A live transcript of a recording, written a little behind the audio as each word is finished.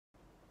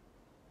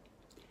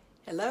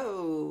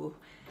Hello,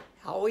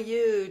 how are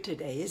you?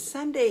 Today is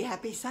Sunday.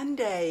 Happy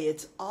Sunday.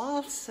 It's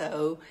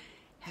also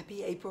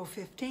happy April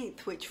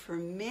 15th, which for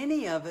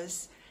many of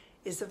us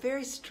is a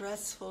very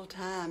stressful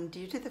time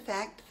due to the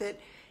fact that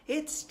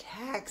it's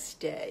tax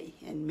day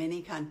in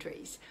many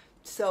countries.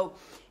 So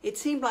it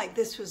seemed like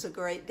this was a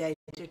great day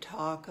to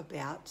talk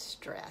about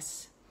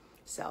stress.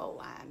 So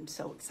I'm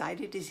so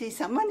excited to see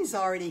someone is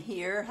already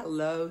here.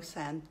 Hello,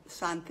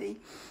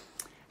 Santi.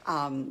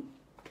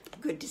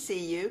 Good to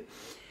see you.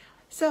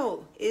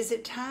 So, is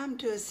it time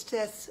to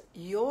assess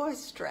your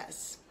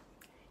stress?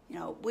 You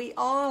know, we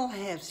all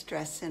have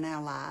stress in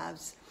our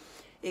lives.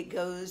 It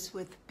goes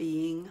with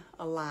being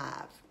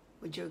alive.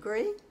 Would you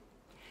agree?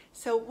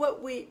 So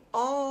what we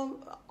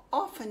all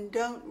often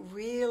don't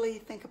really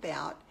think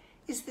about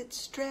is that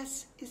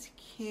stress is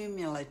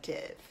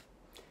cumulative.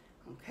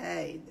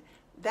 Okay,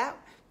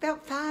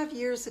 about 5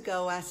 years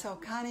ago, I saw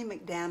Connie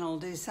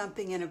McDaniel do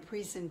something in a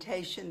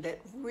presentation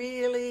that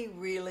really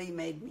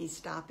made me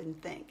stop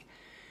and think.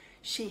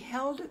 She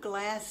held a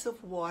glass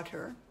of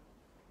water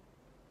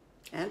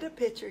and a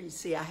pitcher. You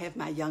see, I have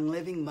my Young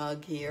Living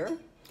mug here,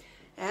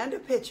 and a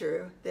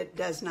pitcher that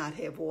does not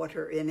have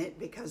water in it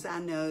because I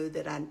know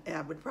that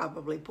I would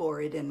probably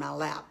pour it in my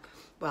lap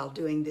while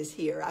doing this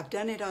here. I've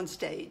done it on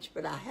stage,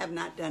 but I have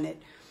not done it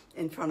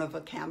in front of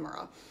a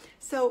camera.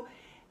 So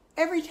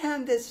every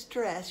time there's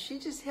stress, she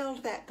just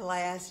held that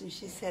glass and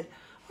she said,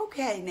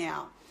 okay,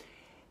 now,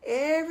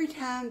 every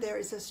time there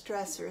is a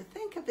stressor,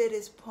 think of it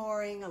as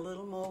pouring a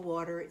little more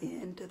water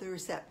into the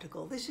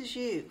receptacle. This is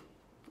you,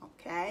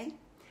 okay?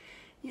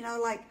 You know,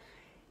 like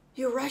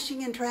you're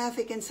rushing in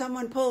traffic and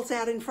someone pulls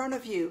out in front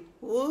of you.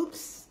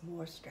 Whoops,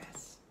 more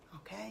stress,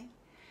 okay?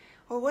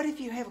 Or what if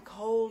you have a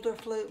cold or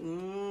flu?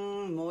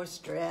 More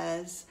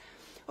stress.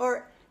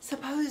 Or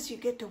suppose you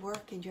get to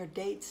work and your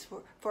dates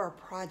for a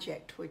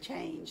project were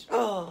changed.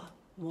 Oh,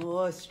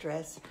 more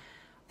stress.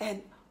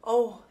 And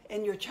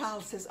your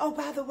child says, oh,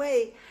 by the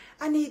way,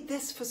 I need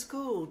this for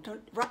school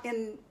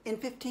in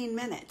 15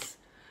 minutes.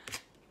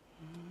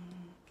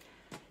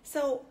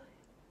 So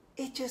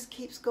it just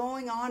keeps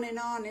going on and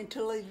on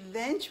until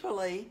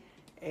eventually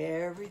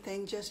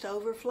everything just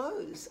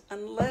overflows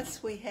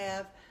unless we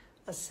have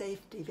a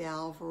safety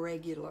valve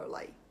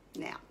regularly.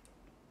 Now,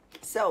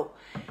 so,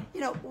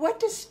 you know, what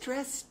does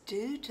stress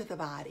do to the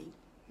body?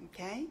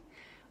 Okay,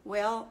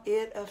 well,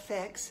 it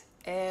affects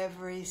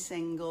every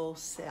single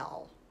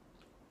cell.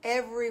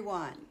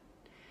 Everyone.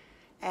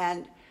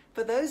 And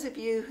for those of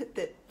you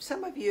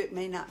some of you, it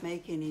may not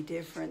make any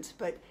difference,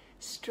 but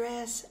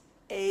stress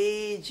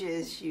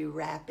ages you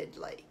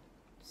rapidly.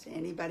 Is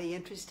anybody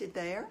interested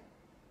there?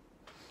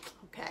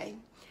 Okay.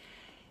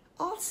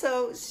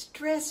 Also,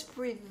 stress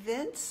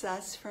prevents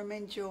us from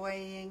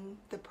enjoying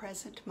the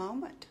present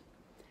moment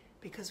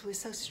because we're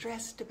so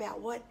stressed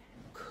about what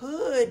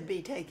could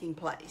be taking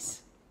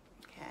place.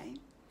 Okay.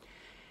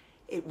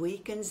 It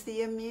weakens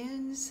the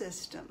immune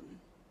system.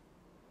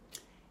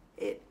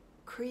 It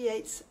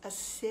creates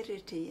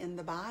acidity in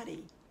the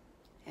body.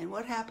 And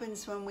what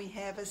happens when we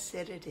have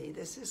acidity?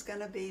 This is going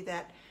to be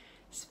that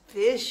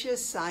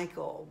vicious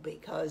cycle,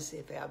 because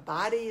if our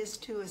body is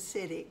too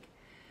acidic,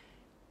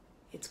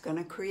 it's going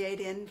to create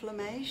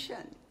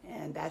inflammation.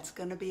 And that's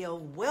going to be a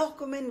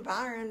welcome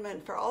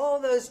environment for all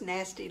those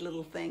nasty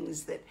little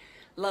things that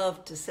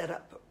love to set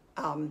up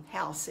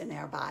house in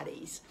our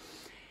bodies.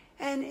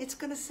 And it's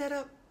going to set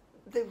up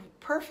the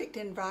perfect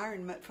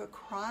environment for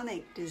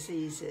chronic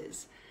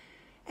diseases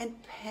and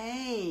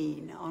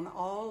pain on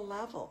all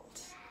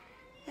levels,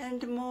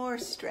 and more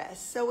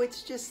stress. So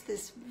it's just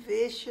this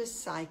vicious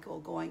cycle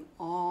going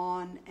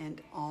on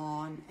and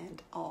on and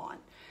on.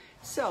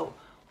 So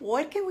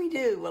what can we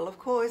do? Well, of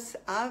course,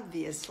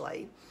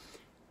 obviously,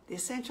 the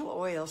essential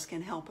oils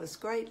can help us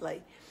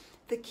greatly.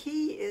 The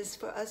key is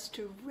for us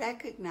to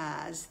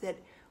recognize that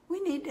we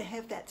need to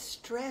have that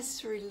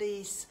stress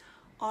release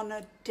on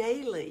a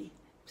daily,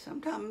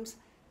 sometimes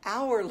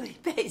hourly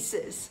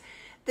basis,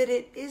 that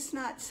it is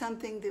not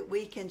something that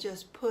we can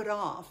just put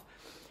off.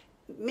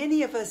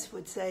 Many of us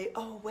would say,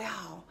 oh,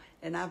 wow,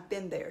 and I've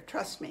been there,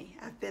 trust me,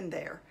 I've been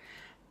there,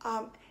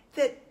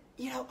 that,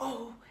 you know,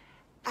 oh,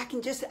 I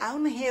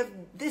only have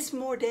this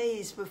more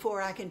days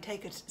before I can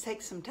take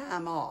some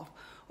time off,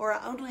 or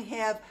I only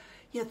have,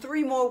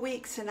 3 more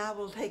weeks and I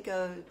will take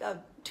a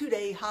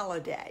 2-day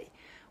holiday.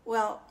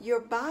 Well, your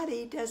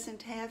body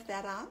doesn't have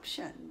that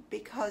option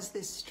because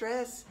the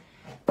stress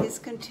is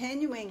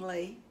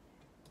continuously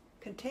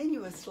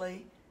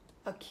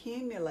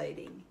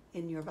accumulating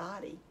in your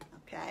body,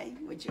 okay?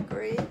 Would you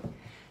agree?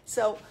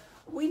 So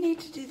we need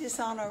to do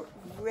this on a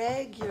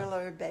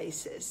regular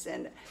basis.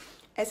 And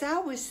as I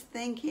was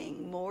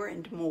thinking more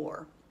and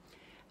more,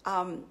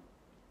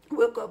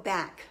 we'll go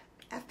back,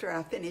 after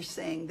I finish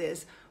saying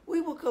this,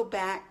 we will go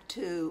back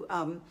to,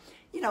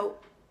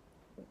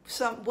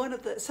 some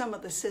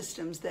of the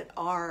systems that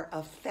are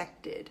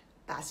affected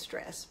by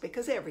stress,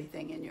 because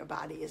everything in your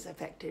body is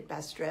affected by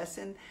stress.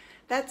 And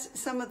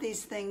some of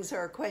these things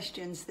are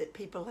questions that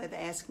people have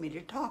asked me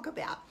to talk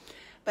about.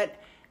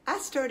 But I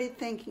started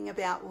thinking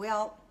about,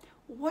 well,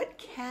 what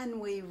can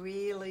we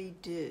really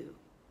do?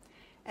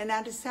 And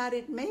I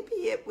decided maybe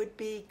it would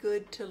be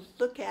good to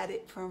look at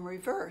it from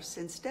reverse.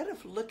 Instead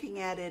of looking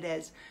at it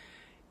as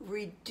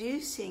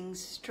reducing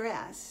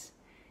stress,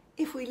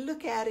 if we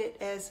look at it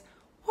as,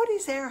 what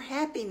is our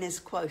happiness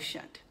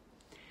quotient?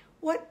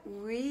 What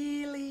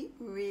really,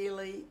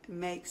 really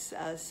makes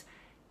us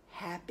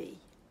happy?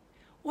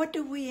 What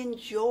do we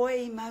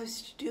enjoy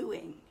most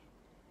doing?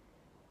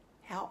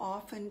 How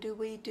often do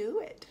we do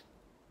it?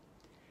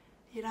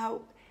 You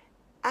know,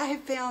 I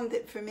have found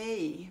that for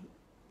me,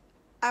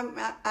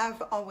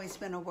 I've always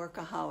been a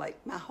workaholic.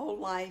 My whole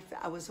life,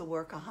 I was a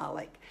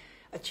workaholic.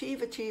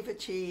 Achieve, achieve,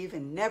 achieve,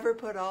 and never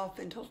put off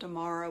until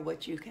tomorrow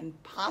what you can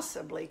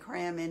possibly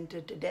cram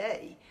into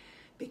today.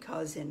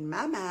 Because in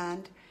my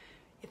mind,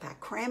 if I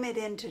cram it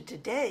into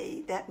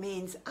today, that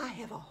means I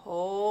have a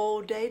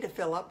whole day to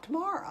fill up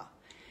tomorrow.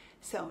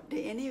 So, do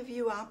any of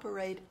you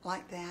operate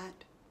like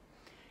that?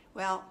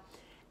 Well,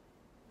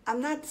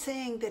 I'm not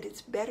saying that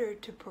it's better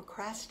to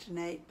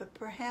procrastinate, but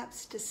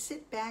perhaps to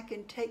sit back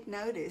and take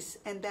notice,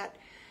 and that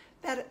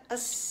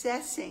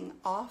assessing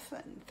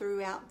often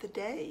throughout the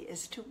day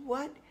as to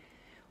what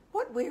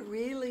we're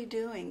really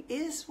doing.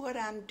 Is what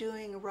I'm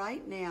doing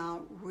right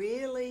now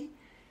really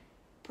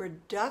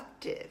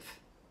productive?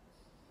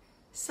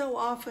 So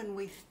often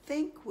we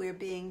think we're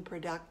being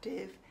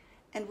productive,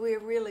 and we're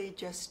really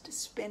just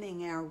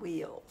spinning our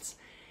wheels.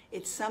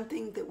 It's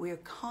something that we're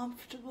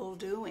comfortable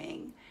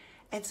doing,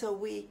 and so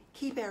we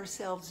keep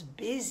ourselves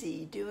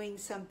busy doing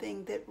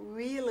something that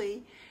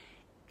really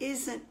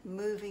isn't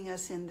moving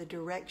us in the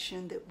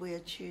direction that we're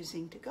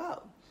choosing to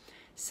go.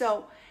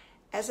 So,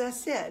 as I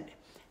said,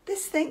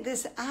 this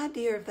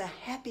idea of the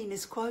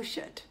happiness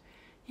quotient,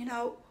 you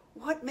know,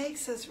 what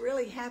makes us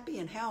really happy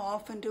and how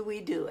often do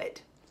we do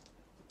it?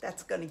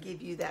 That's going to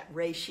give you that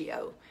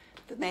ratio.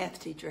 The math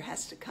teacher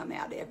has to come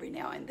out every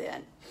now and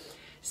then.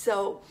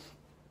 So,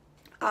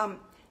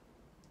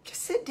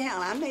 just sit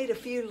down. I made a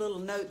few little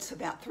notes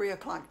about 3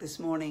 o'clock this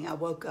morning. I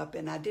woke up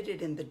and I did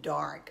it in the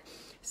dark.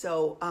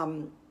 So,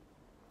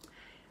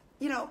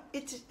 you know,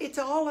 it's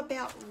all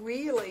about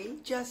really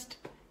just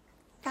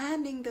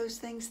finding those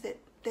things that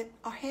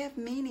have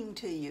meaning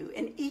to you.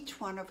 And each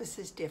one of us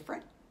is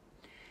different.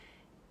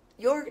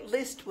 Your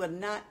list will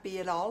not be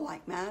at all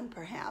like mine,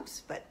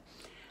 perhaps, but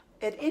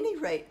at any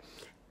rate,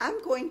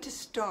 I'm going to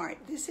start.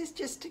 This is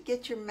just to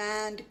get your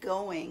mind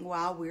going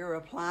while we're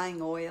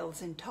applying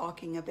oils and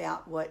talking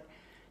about what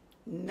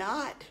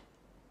not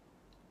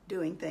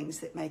doing things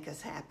that make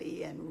us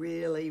happy and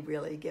really,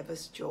 really give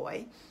us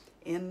joy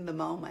in the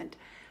moment.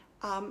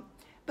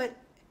 But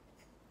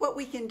what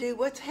we can do,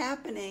 what's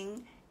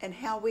happening, and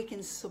how we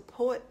can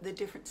support the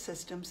different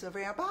systems of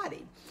our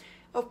body.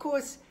 Of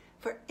course,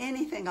 for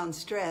anything on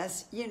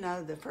stress, you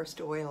know the first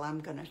oil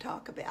I'm going to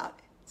talk about,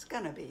 it's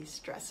going to be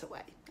Stress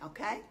Away,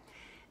 okay?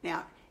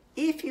 Now,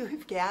 if you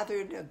have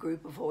gathered a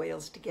group of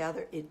oils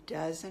together, it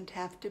doesn't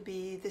have to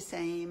be the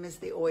same as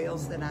the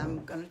oils that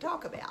I'm going to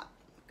talk about,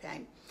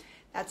 okay?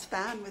 That's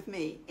fine with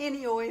me.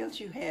 Any oils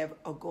you have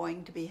are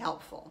going to be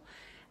helpful.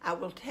 I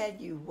will tell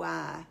you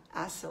why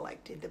I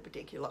selected the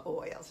particular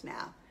oils.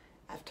 Now,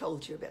 I've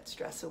told you about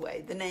Stress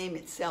Away. The name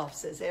itself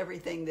says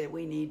everything that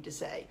we need to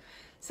say.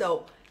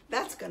 So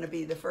that's going to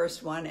be the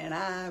first one, and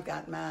I've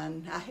got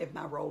mine. I have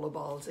my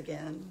rollerballs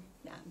again.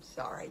 I'm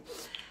sorry.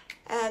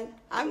 And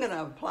I'm going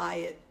to apply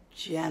it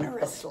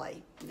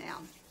generously. Now,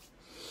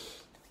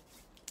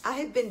 I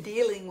have been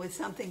dealing with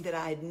something that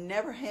I had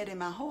never had in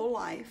my whole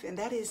life, and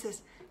that is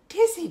this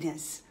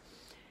dizziness,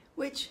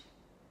 which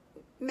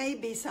may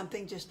be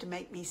something just to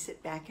make me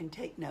sit back and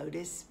take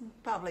notice,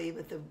 probably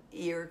with the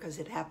ear because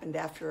it happened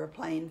after a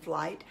plane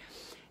flight.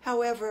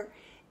 However,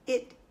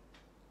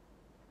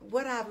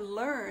 what I've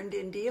learned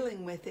in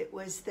dealing with it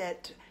was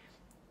that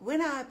when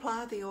I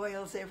apply the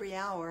oils every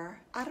hour,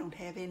 I don't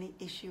have any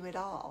issue at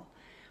all.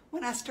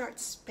 When I start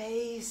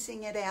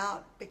spacing it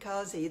out,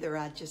 because either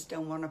I just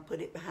don't want to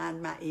put it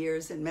behind my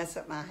ears and mess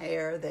up my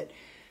hair that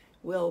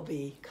will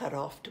be cut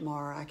off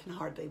tomorrow, I can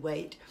hardly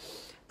wait.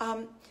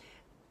 For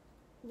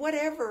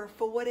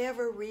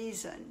whatever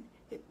reason,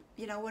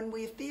 you know, when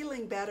we're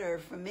feeling better,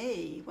 for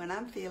me, when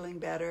I'm feeling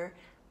better,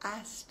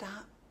 I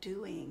stop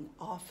doing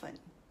often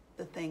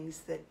the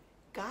things that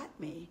got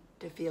me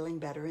to feeling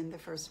better in the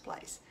first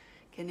place.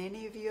 Can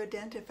any of you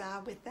identify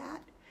with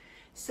that?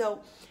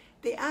 So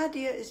the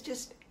idea is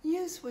just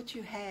use what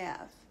you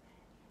have.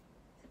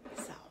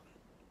 So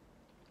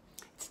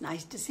it's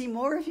nice to see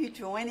more of you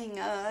joining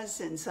us,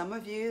 and some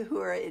of you who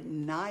are at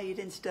night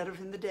instead of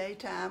in the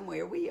daytime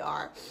where we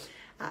are.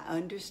 I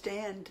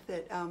understand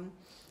that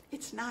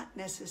it's not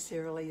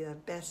necessarily the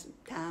best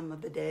time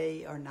of the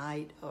day or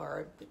night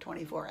or the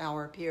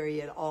 24-hour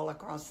period all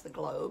across the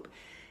globe,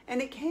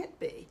 and it can't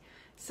be.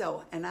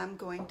 So, and I'm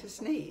going to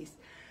sneeze.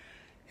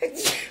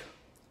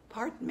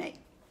 Pardon me.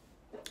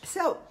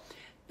 So,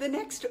 the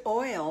next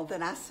oil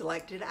that I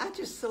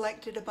just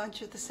selected a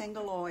bunch of the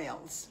single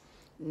oils.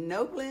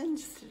 No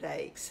blends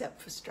today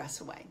except for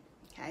Stress Away,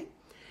 okay?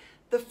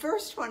 The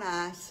first one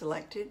I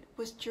selected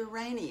was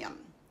geranium,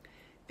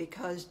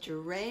 because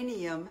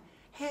geranium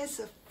has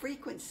a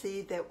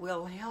frequency that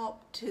will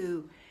help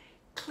to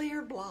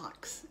clear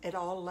blocks at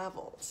all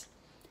levels.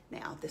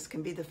 Now, this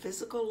can be the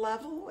physical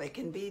level, it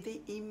can be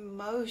the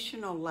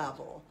emotional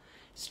level.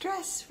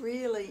 Stress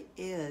really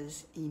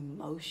is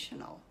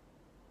emotional.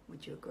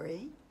 Would you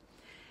agree?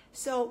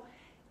 So,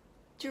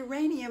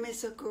 geranium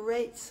is a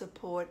great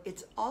support.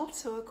 It's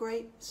also a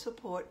great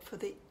support for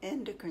the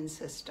endocrine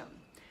system.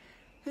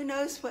 Who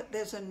knows what,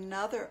 there's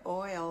another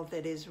oil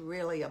that is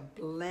really a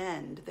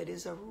blend that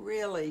is a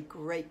really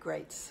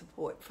great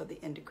support for the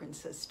endocrine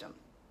system.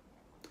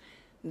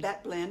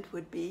 That blend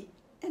would be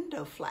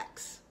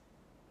Endoflex,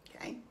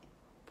 okay?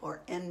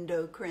 For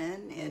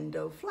endocrine,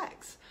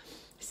 Endoflex.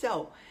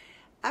 So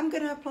I'm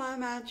going to apply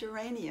my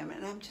geranium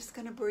and I'm just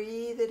going to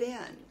breathe it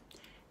in.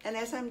 And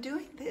as I'm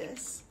doing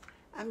this,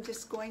 I'm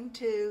just going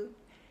to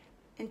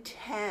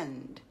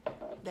intend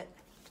that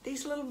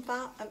these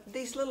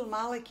little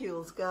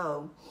molecules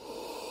go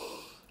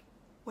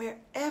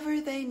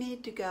wherever they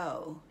need to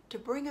go to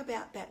bring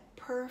about that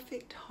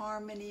perfect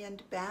harmony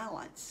and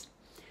balance.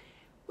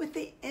 With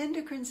the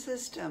endocrine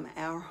system,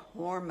 our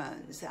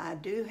hormones, I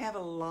do have a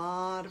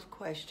lot of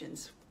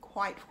questions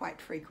quite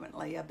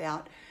frequently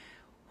about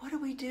what do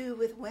we do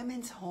with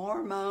women's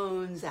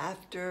hormones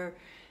after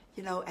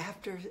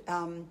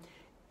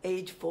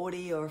age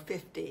 40 or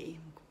 50.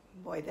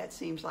 Boy, that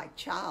seems like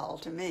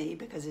child to me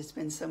because it's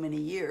been so many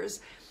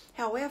years.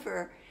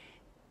 However,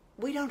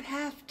 we don't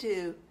have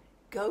to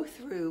go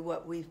through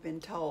what we've been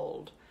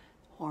told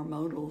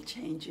hormonal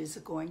changes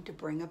are going to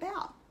bring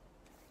about.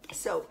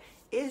 So,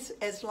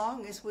 as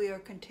long as we are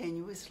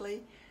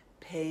continuously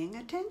paying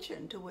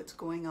attention to what's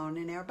going on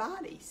in our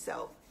body.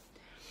 So,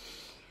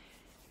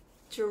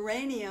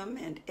 geranium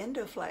and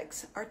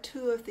Endoflex are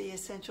two of the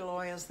essential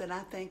oils that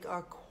I think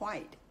are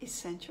quite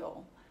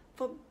essential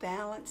for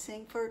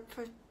balancing,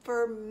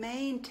 for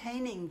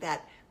maintaining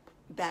that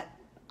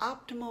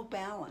optimal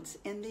balance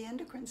in the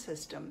endocrine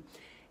system.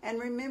 And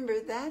remember,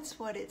 that's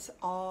what it's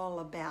all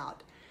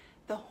about.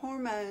 The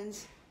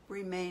hormones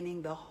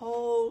remaining, the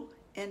whole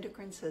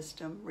endocrine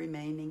system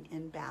remaining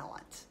in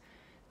balance.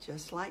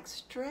 Just like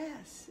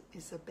stress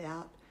is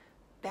about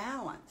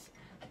balance.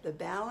 The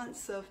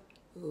balance of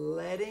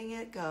letting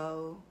it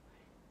go,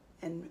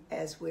 and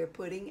as we're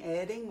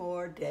adding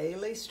more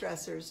daily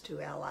stressors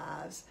to our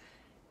lives,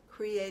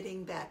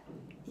 creating that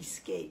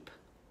escape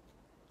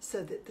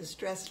so that the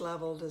stress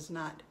level does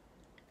not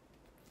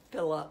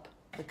fill up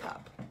the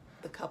cup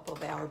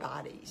of our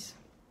bodies.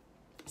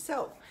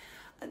 So,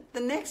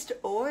 the next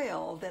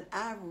oil that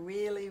I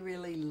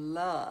really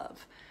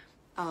love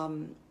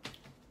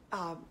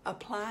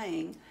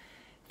applying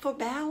for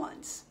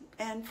balance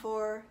and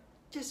for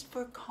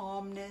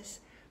calmness,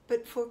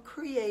 but for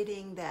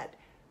creating that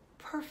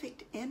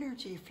perfect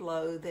energy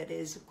flow that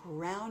is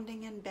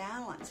grounding and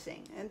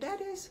balancing. And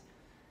that is,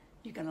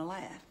 you're going to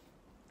laugh,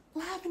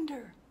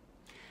 lavender.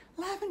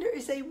 Lavender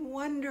is a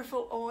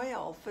wonderful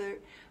oil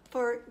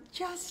for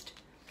just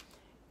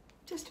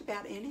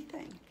about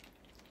anything.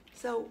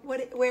 So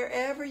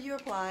wherever you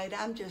apply it,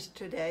 I'm just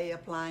today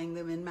applying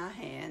them in my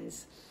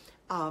hands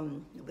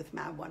with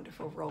my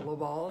wonderful roller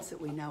balls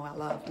that we know I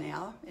love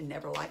now and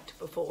never liked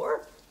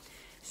before.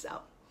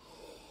 So,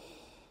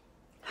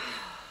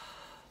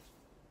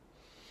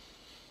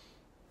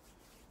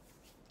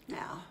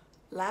 now,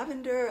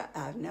 lavender,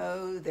 I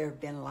know there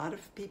have been a lot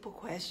of people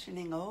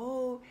questioning,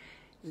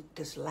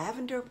 does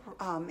lavender,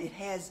 it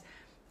has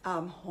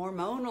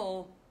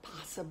hormonal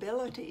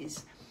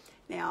possibilities.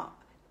 Now,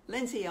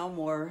 Lindsay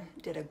Elmore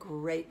did a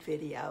great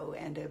video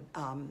and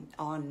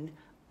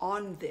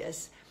on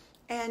this,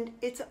 and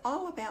it's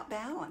all about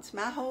balance.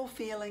 My whole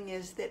feeling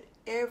is that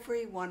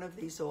every one of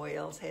these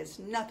oils has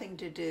nothing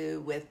to do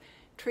with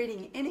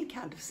treating any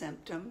kind of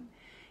symptom.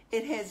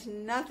 It has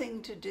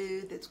nothing to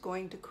do that's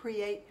going to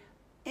create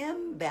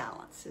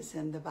imbalances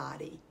in the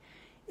body.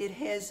 It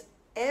has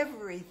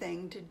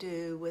everything to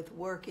do with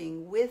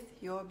working with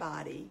your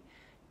body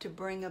to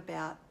bring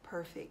about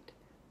perfect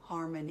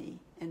harmony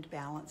and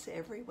balance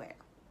everywhere.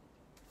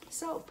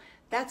 So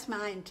that's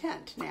my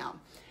intent. Now,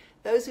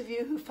 those of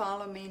you who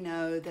follow me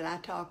know that I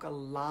talk a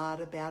lot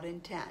about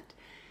intent.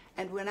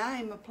 And when I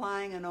am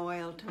applying an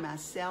oil to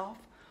myself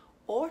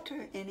or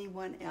to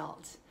anyone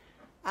else,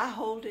 I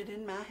hold it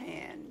in my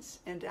hands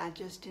and I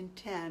just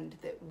intend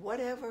that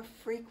whatever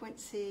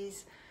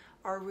frequencies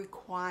are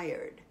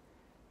required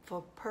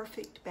for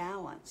perfect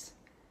balance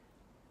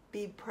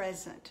be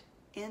present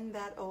in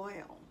that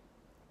oil.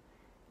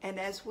 And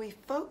as we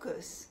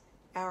focus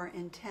our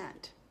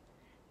intent,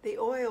 the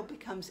oil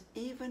becomes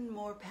even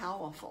more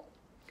powerful.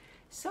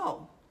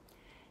 So,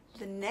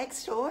 the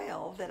next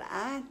oil that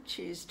I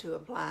choose to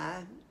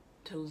apply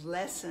to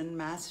lessen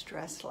my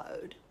stress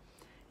load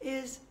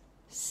is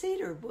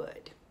cedar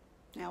wood.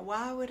 Now,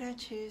 why would I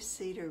choose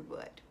cedar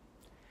wood?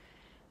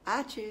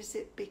 I choose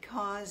it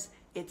because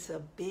it's a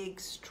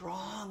big,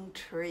 strong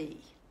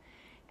tree,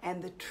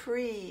 and the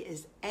tree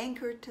is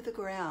anchored to the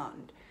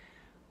ground.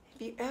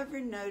 Have you ever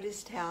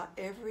noticed how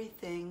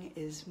everything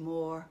is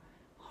more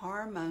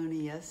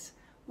harmonious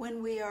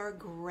when we are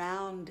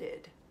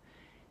grounded?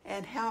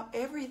 and how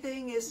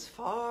everything is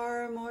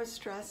far more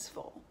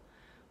stressful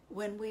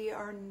when we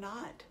are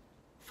not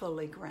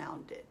fully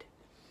grounded.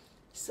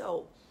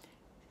 So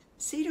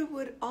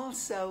cedarwood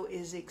also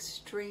is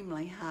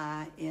extremely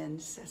high in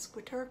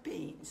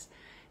sesquiterpenes.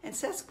 And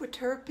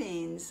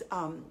sesquiterpenes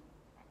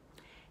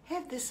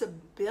have this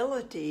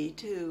ability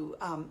to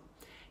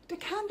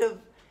kind of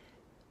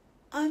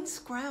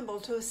unscramble,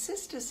 to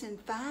assist us in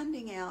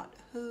finding out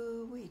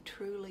who we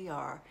truly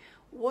are.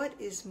 What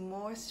is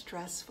more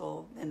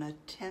stressful than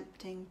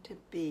attempting to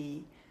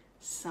be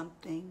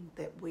something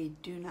that we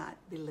do not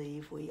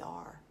believe we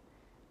are?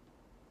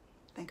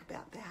 Think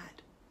about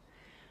that.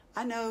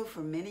 I know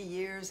for many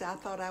years I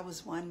thought I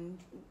was one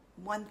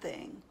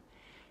thing.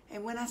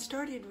 And when I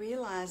started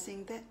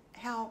realizing that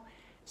how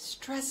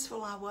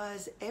stressful I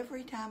was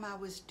every time I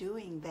was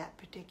doing that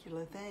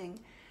particular thing,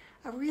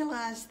 I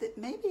realized that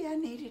maybe I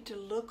needed to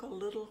look a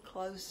little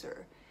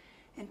closer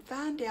and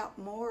find out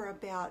more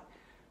about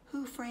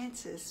who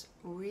Frances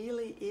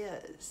really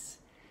is,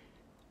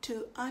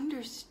 to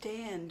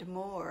understand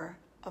more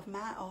of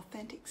my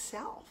authentic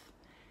self,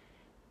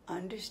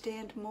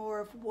 understand more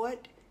of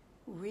what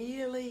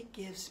really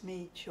gives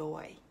me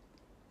joy.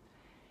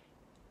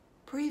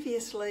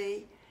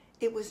 Previously,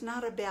 it was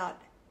not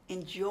about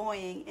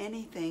enjoying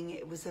anything.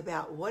 It was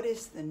about what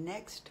is the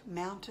next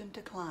mountain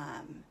to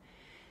climb.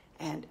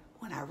 And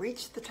when I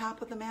reached the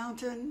top of the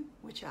mountain,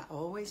 which I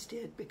always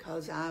did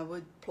because I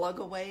would plug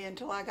away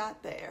until I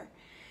got there,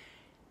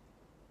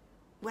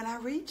 when I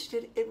reached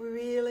it, it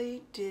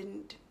really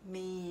didn't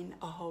mean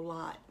a whole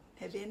lot.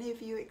 Have any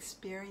of you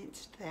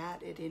experienced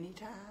that at any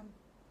time?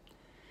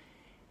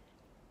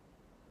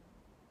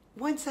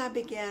 Once I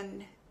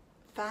began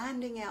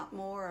finding out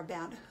more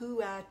about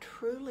who I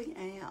truly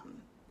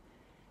am,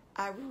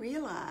 I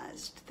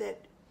realized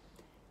that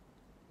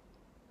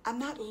I'm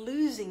not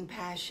losing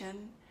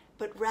passion,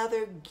 but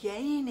rather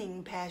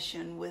gaining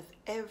passion with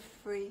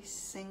every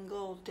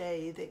single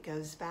day that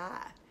goes by.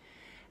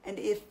 And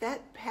if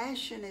that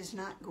passion is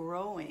not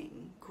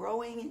growing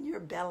in your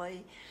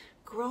belly,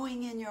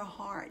 growing in your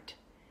heart,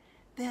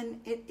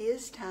 then it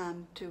is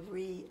time to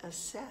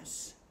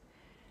reassess.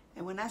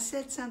 And when I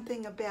said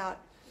something about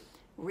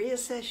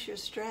reassess your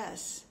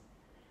stress,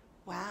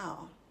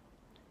 wow,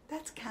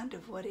 that's kind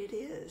of what it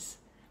is.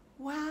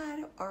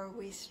 Why are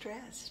we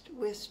stressed?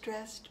 We're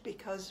stressed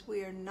because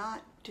we are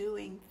not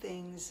doing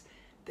things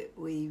that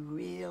we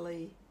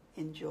really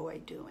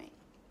enjoy doing.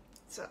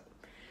 So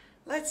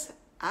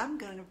I'm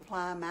going to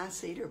apply my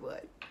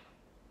cedarwood.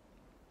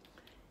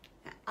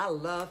 Now, I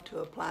love to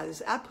apply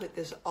this. I put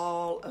this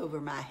all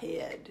over my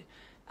head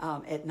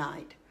at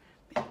night.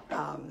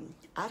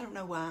 I don't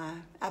know why.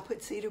 I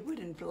put cedarwood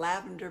and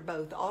lavender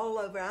both all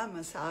over. I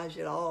massage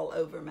it all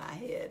over my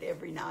head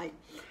every night.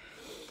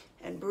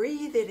 And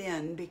breathe it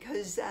in,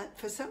 because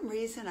for some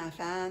reason I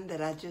find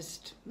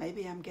that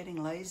maybe I'm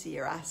getting lazy,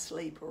 or I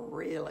sleep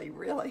really,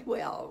 really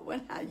well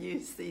when I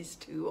use these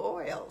two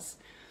oils.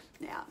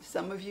 Now,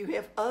 some of you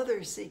have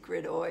other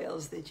secret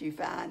oils that you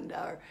find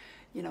are,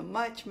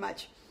 much,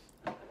 much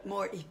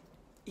more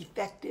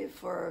effective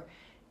for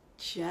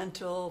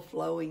gentle,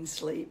 flowing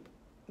sleep.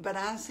 But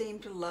I seem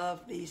to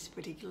love these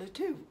particular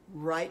two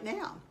right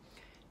now.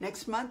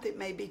 Next month it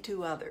may be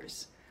 2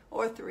 others,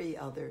 or 3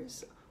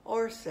 others,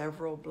 or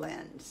several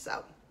blends.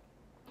 So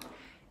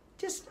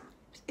just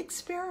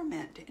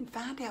experiment and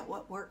find out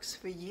what works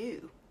for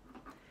you.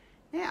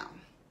 Now,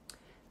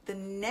 the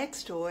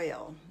next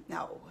oil,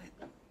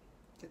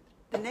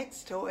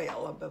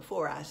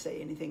 before I say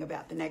anything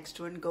about the next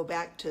one, go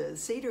back to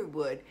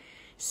cedarwood.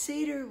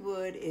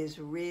 Cedarwood is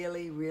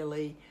really,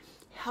 really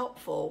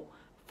helpful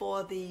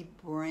for the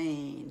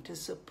brain, to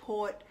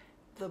support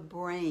the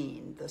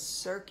brain, the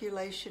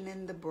circulation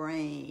in the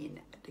brain,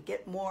 to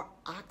get more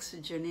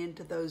oxygen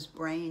into those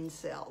brain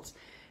cells.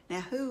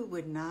 Now, who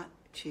would not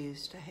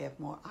choose to have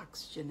more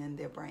oxygen in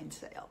their brain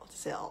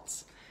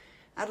cells?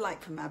 I'd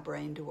like for my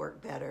brain to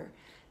work better.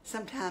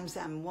 Sometimes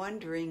I'm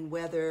wondering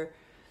whether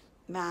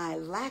my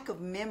lack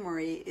of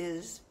memory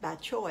is by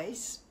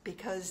choice,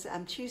 because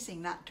I'm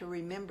choosing not to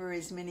remember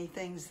as many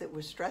things that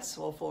were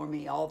stressful for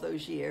me all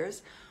those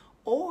years,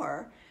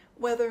 or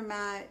whether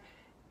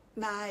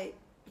my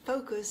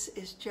focus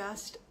is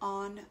just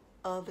on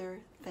other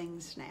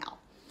things now.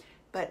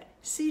 But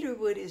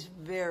cedarwood is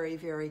very,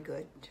 very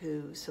good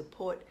to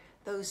support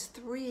those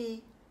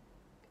 3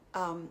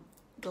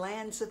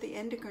 glands of the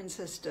endocrine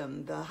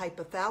system: the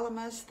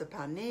hypothalamus, the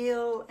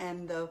pineal,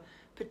 and the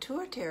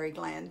pituitary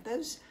gland.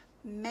 Those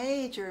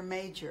major,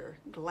 major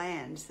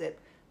glands that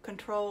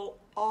control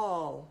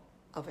all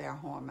of our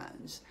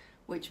hormones,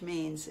 which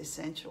means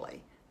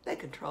essentially they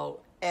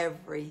control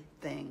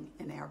everything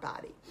in our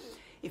body.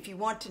 If you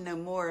want to know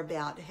more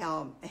about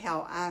how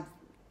I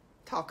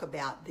talk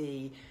about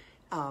the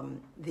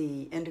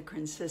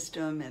endocrine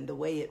system and the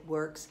way it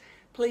works,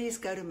 please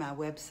go to my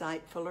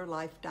website,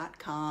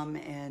 fullerlife.com,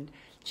 and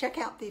check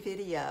out the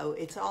video.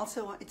 It's on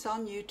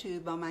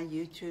YouTube, on my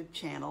YouTube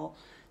channel.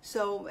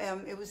 So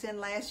it was in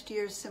last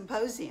year's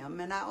symposium,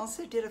 and I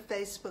also did a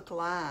Facebook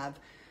Live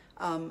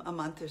a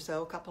month or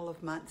so, a couple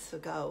of months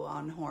ago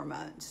on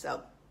hormones.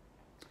 So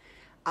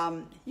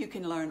you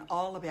can learn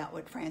all about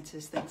what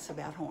Frances thinks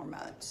about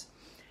hormones.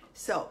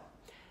 So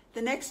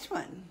the next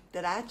one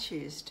that I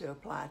choose to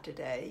apply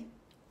today,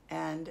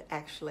 and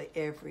actually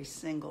every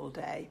single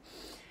day,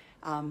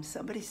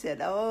 somebody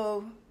said,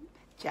 oh,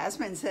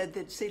 Jasmine said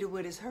that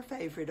cedarwood is her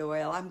favorite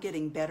oil. I'm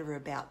getting better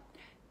about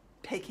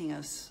taking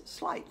a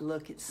slight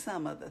look at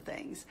some of the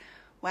things.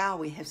 Wow,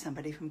 we have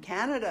somebody from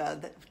Canada,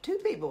 two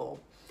people.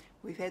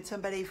 We've had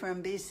somebody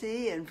from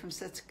BC and from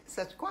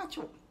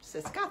Saskatchewan.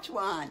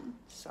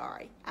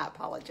 Sorry, I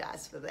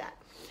apologize for that.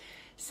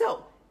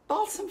 So,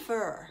 balsam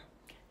fir.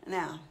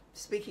 Now,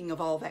 speaking of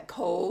all that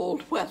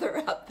cold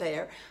weather up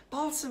there,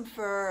 balsam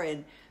fir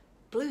and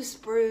blue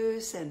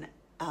spruce and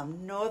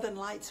Northern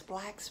Lights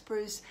black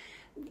spruce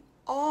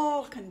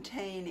all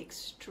contain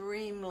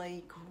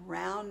extremely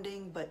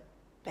grounding but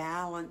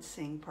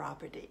balancing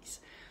properties.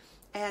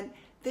 And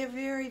they're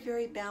very,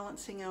 very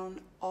balancing on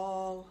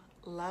all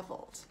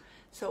levels.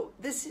 So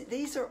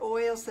these are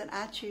oils that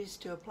I choose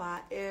to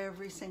apply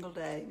every single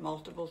day,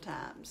 multiple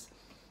times.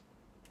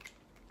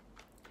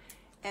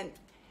 And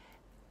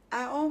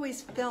I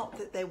always felt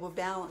that they were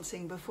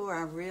balancing before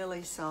I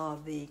really saw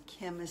the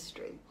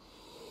chemistry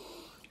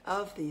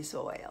of these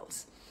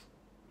oils.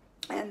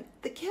 And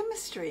the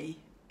chemistry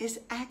is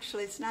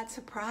actually, it's not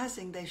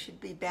surprising they should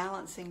be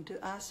balancing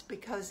to us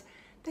because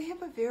they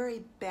have a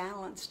very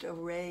balanced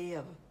array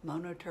of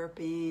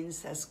monoterpenes,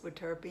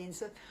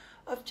 sesquiterpenes,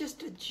 of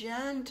just a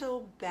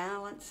gentle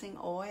balancing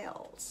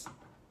oils.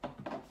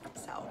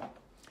 So,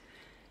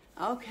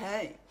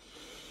 okay.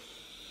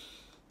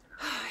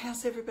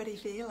 How's everybody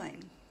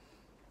feeling?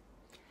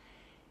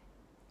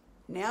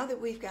 Now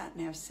that we've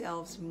gotten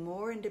ourselves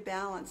more into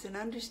balance and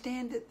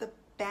understand that the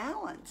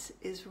balance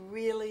is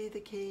really the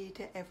key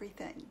to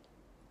everything,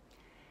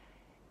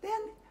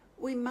 then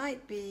we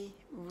might be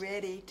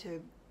ready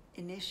to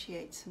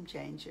initiate some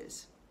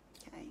changes,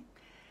 okay?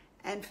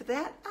 And for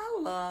that, I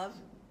love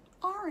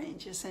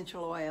orange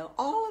essential oil.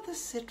 All of the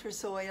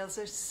citrus oils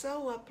are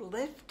so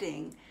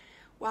uplifting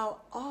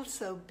while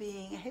also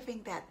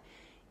having that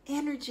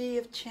energy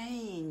of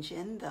change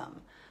in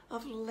them,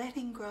 of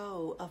letting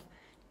go, of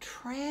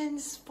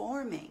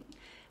transforming.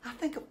 I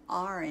think of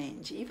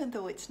orange, even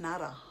though it's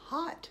not a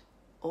hot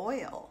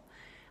oil,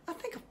 I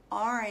think of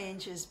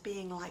orange as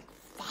being like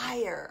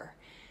fire,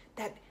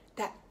 that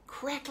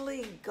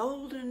crackly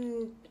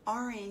golden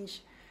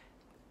orange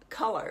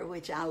color,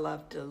 which I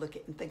love to look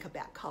at and think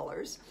about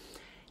colors,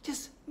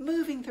 just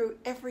moving through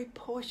every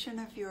portion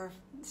of your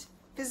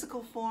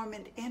physical form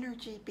and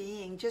energy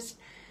being, just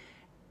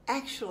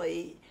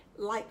actually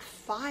like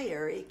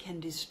fire. It can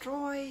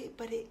destroy,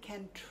 but it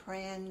can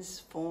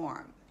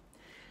transform.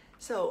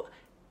 So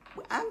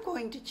I'm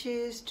going to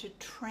choose to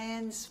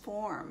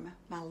transform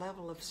my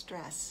level of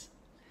stress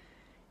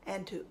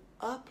and to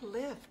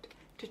uplift,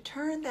 to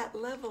turn that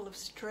level of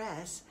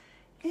stress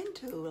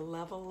into a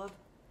level of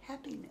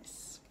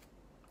happiness.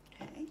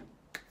 Okay?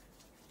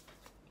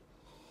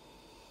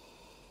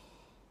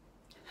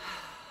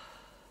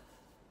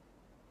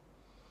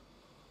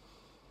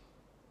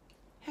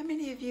 How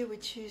many of you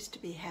would choose to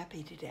be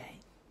happy today?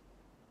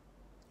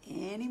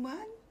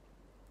 Anyone?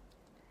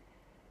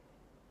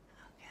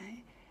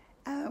 Okay.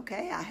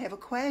 Okay, I have a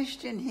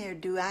question here.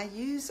 Do I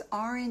use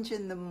orange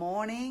in the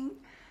morning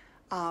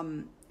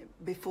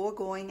before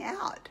going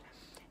out?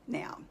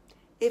 Now,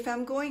 if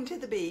I'm going to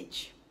the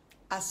beach,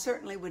 I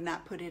certainly would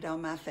not put it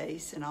on my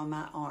face and on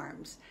my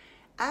arms.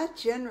 I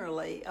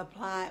generally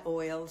apply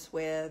oils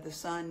where the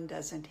sun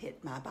doesn't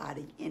hit my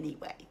body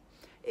anyway,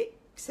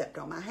 except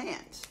on my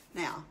hands.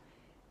 Now,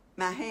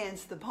 my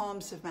hands, the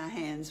palms of my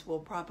hands will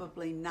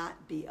probably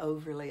not be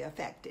overly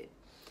affected.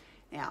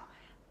 Now,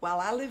 while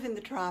I live in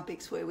the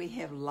tropics where we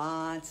have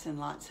lots and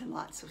lots and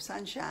lots of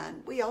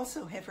sunshine, we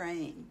also have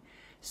rain.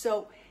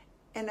 So,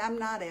 and I'm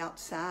not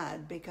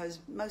outside because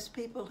most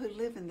people who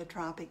live in the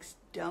tropics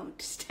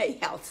don't stay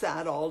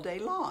outside all day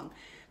long.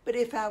 But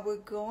if I were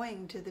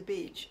going to the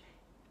beach,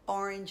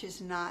 orange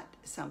is not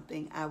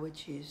something I would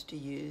choose to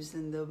use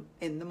in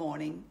the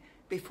morning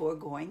before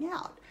going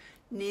out.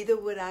 Neither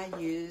would I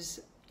use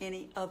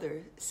any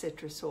other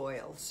citrus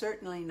oil,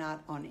 certainly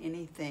not on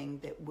anything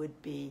that would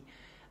be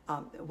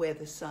where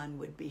the sun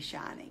would be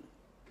shining.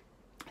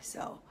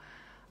 So,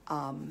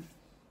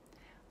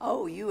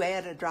 oh, you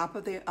add a drop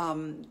of the,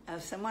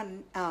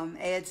 someone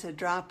adds a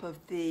drop of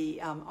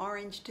the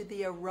orange to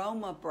the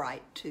Aroma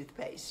Bright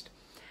toothpaste.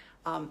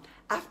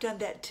 I've done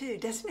that too.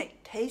 Doesn't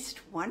it taste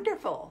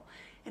wonderful?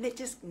 And it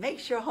just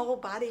makes your whole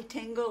body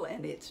tingle,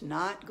 and it's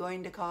not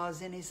going to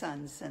cause any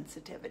sun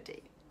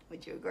sensitivity.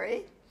 Would you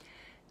agree?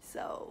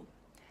 So,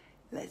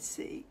 let's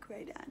see,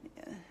 great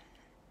idea.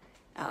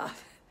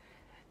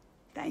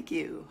 Thank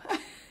you.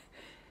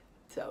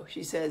 So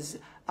she says,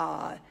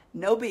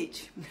 no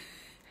beach.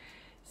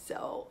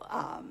 So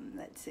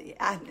let's see.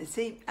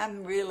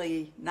 I'm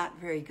really not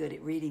very good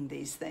at reading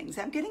these things.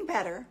 I'm getting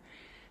better.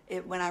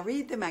 When I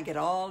read them, I get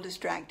all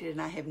distracted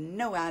and I have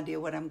no idea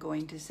what I'm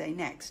going to say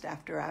next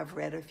after I've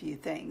read a few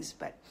things.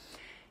 But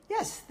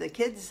yes, the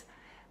kids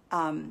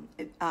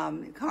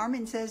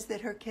Carmen says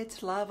that her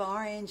kids love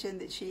orange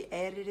and that she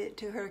added it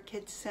to her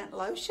kids' scent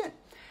lotion.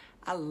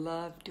 I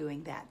love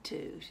doing that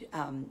too.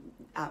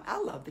 I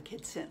love the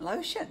kids' scent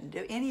lotion.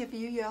 Do any of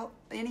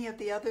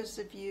the others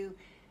of you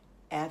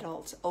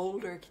adults,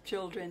 older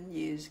children,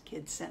 use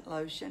kids' scent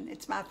lotion?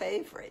 It's my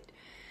favorite.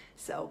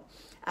 So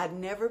I'd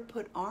never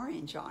put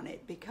orange on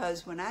it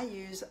because when I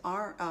use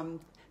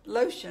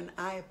lotion,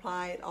 I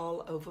apply it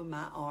all over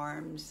my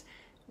arms,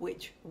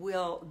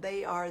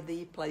 they are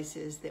the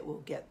places that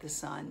will get the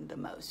sun the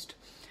most,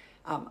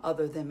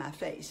 other than my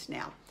face.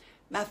 Now,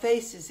 my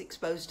face is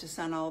exposed to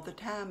sun all the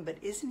time, but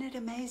isn't it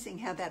amazing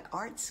how that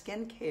Art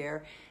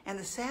Skincare and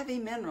the Savvy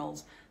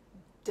Minerals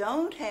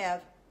don't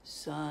have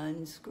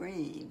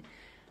sunscreen,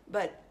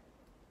 but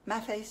my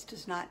face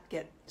does not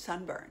get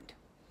sunburned.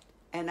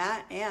 And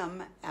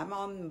I'm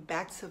on the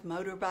backs of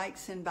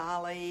motorbikes in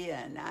Bali,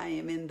 and I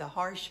am in the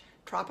harsh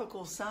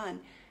tropical sun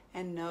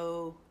and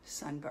no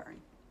sunburn.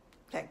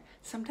 In fact,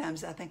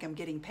 sometimes I think I'm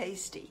getting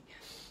pasty,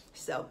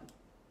 so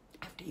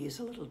I have to use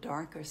a little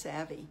darker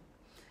Savvy.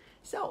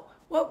 So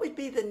what would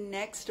be the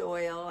next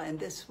oil, and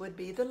this would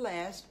be the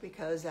last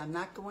because I'm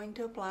not going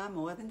to apply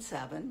more than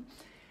 7.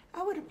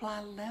 I would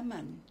apply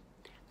lemon.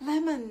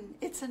 Lemon,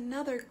 it's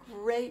another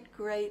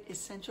great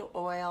essential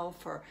oil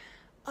for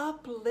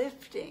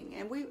uplifting,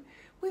 and we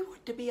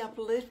want to be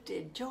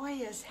uplifted,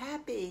 joyous,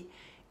 happy.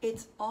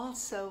 It's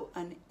also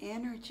an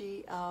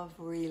energy of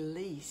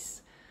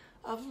release,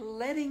 of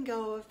letting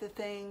go of the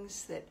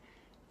things that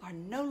are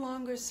no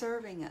longer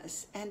serving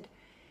us. And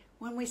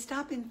when we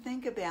stop and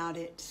think about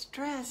it,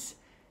 stress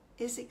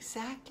is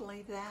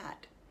exactly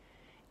that.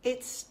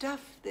 It's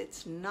stuff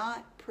that's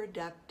not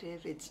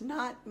productive, it's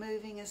not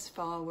moving us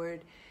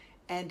forward,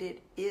 and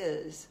it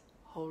is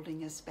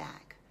holding us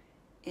back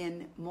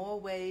in more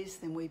ways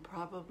than we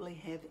probably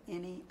have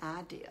any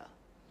idea.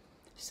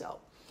 So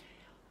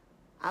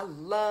I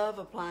love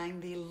applying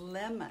the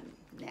lemon.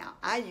 Now,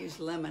 I use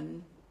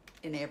lemon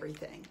in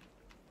everything,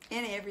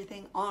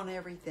 on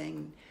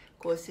everything. Of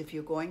course, if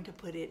you're going to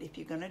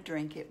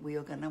drink it, we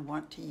are going to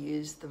want to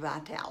use the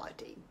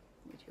Vitality.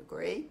 Would you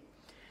agree?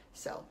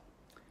 So,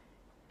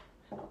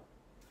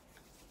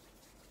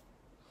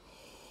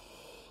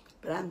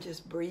 but I'm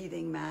just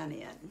breathing mine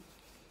in.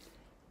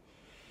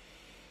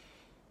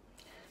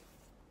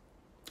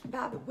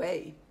 By the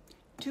way,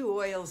 2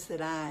 oils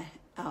that I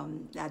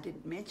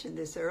didn't mention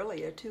this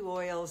earlier, 2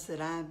 oils that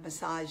I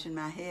massage in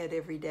my head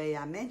every day.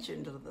 I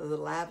mentioned the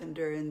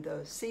lavender and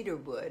the cedar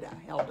wood. I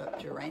held up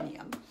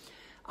geranium.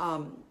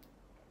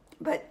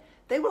 But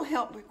they will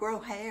help me grow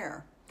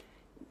hair.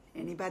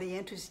 Anybody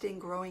interested in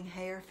growing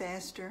hair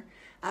faster?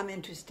 I'm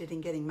interested in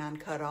getting mine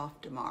cut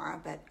off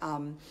tomorrow, but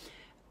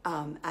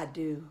I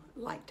do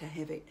like to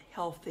have it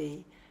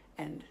healthy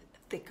and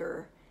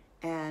thicker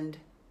and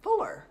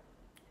fuller.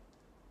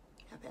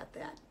 How about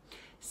that?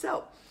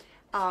 So,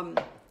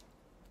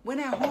 when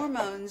our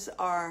hormones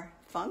are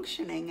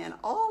functioning, and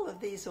all of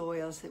these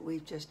oils that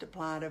we've just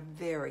applied are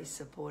very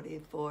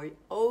supportive for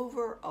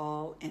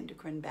overall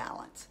endocrine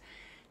balance.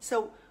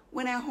 So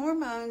when our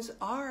hormones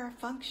are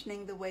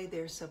functioning the way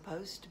they're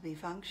supposed to be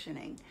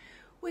functioning,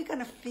 we're going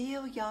to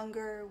feel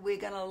younger, we're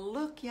going to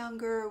look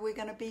younger, we're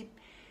going to be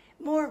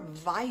more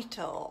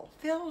vital,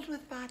 filled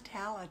with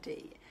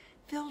vitality,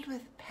 filled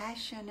with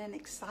passion and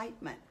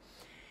excitement.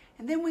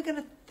 And then we're going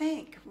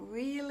to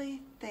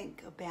really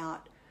think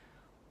about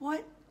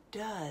what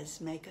does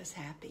make us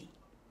happy?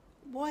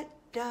 What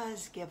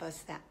does give us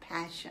that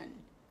passion?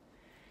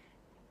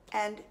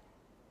 And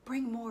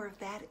bring more of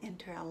that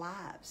into our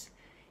lives.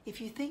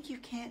 If you think you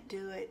can't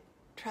do it,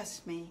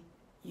 trust me,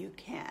 you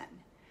can.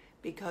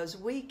 Because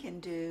we can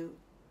do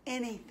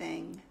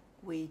anything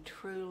we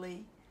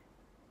truly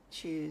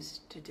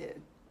choose to do.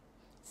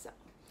 So,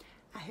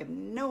 I have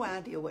no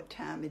idea what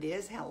time it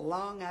is, how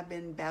long I've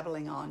been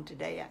babbling on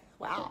today.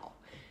 Wow,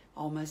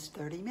 almost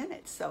 30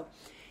 minutes. So,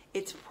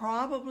 it's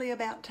probably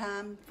about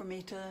time for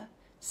me to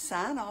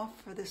sign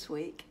off for this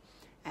week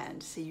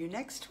and see you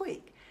next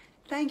week.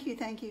 Thank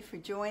you for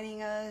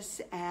joining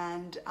us,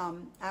 and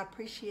I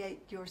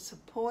appreciate your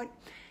support,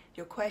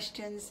 your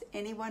questions.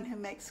 Anyone who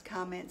makes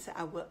comments,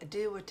 I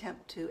do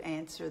attempt to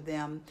answer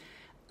them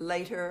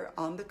later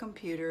on the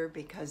computer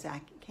because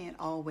I can't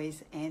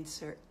always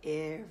answer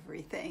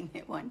everything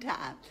at one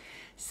time.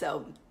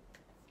 So,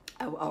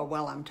 or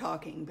while I'm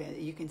talking, but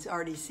you can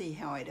already see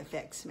how it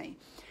affects me.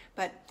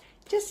 But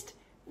just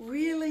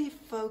really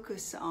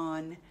focus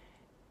on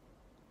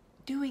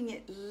doing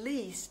at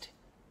least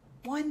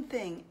one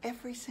thing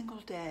every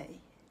single day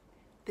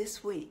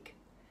this week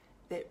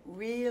that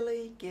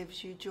really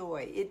gives you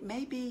joy. It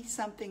may be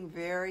something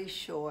very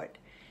short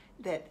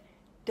that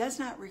does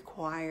not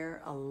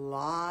require a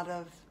lot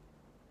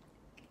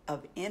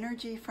of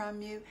energy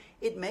from you.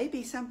 It may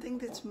be something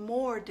that's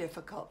more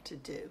difficult to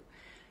do.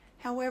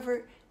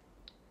 However,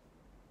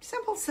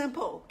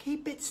 simple,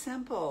 keep it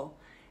simple.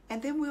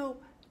 And then we'll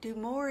do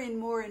more and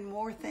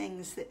more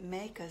things that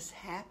make us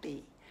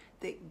happy,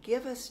 that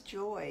give us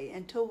joy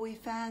until we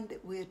find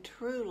that we're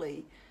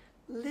truly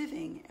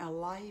living a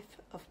life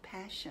of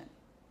passion.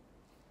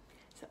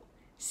 So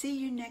See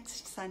you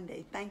next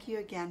Sunday. Thank you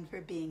again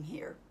for being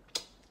here.